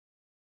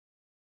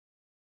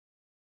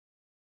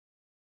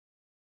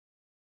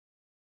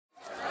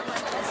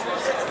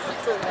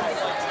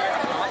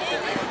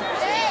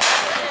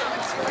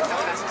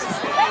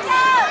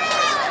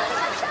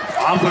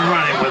off and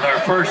running with our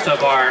first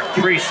of our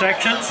 3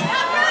 sections.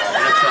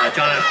 That's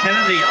John F.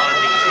 Kennedy on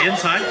the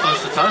inside,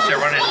 closest to us. They're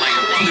running lane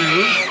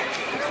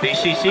 2.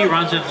 BCC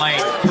runs in lane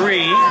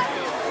 3.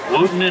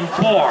 Wooten in 4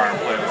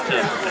 with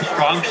a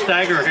strong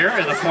stagger here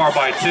in the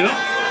 4x2.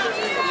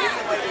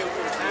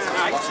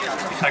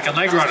 Second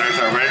leg runners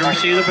are ready to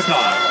receive the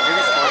baton.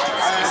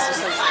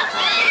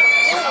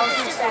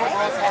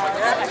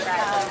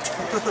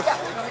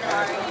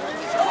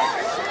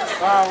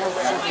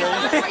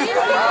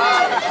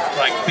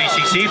 Like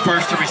BCC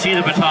first to receive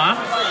the baton.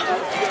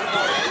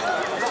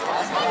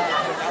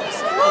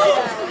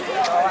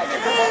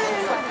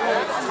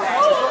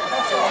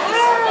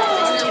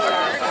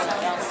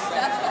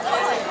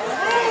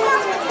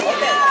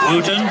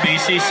 Wooten,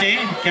 BCC,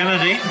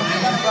 Kennedy. A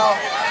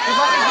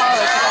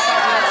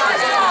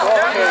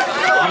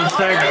lot of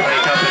stagger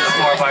make up in the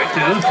 4x2,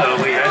 so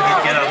we need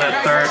to get on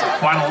that third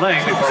final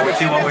leg before we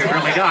see what we've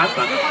really got.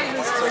 But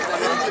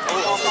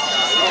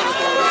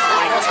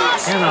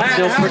and I'm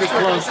still pretty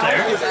close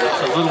there. It's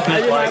a little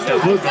bit like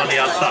Wooten on the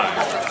outside.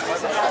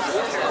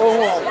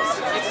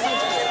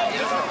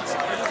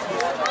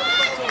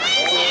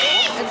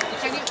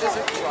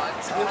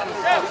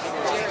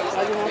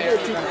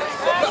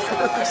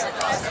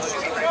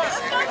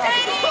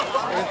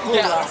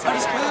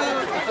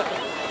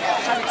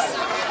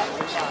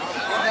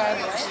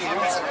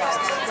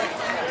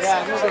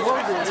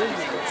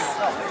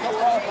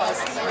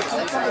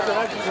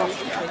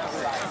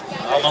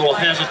 A little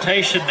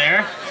hesitation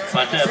there,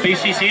 but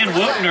BCC and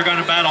Wooten are going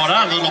to battle it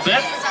out a little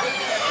bit.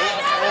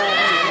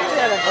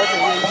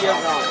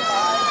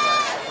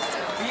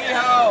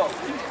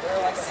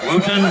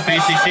 Wooten,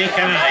 BCC,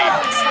 Kennedy.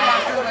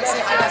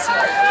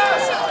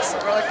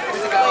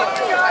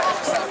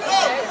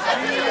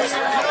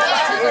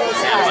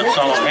 And with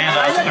solid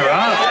handoffs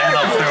throughout,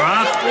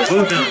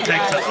 Wooten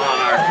takes it on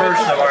our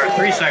first of our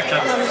 3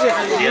 sections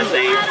in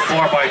the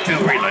 4x2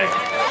 relay.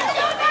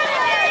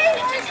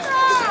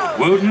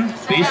 Wooten,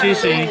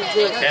 BCC,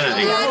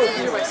 Kennedy.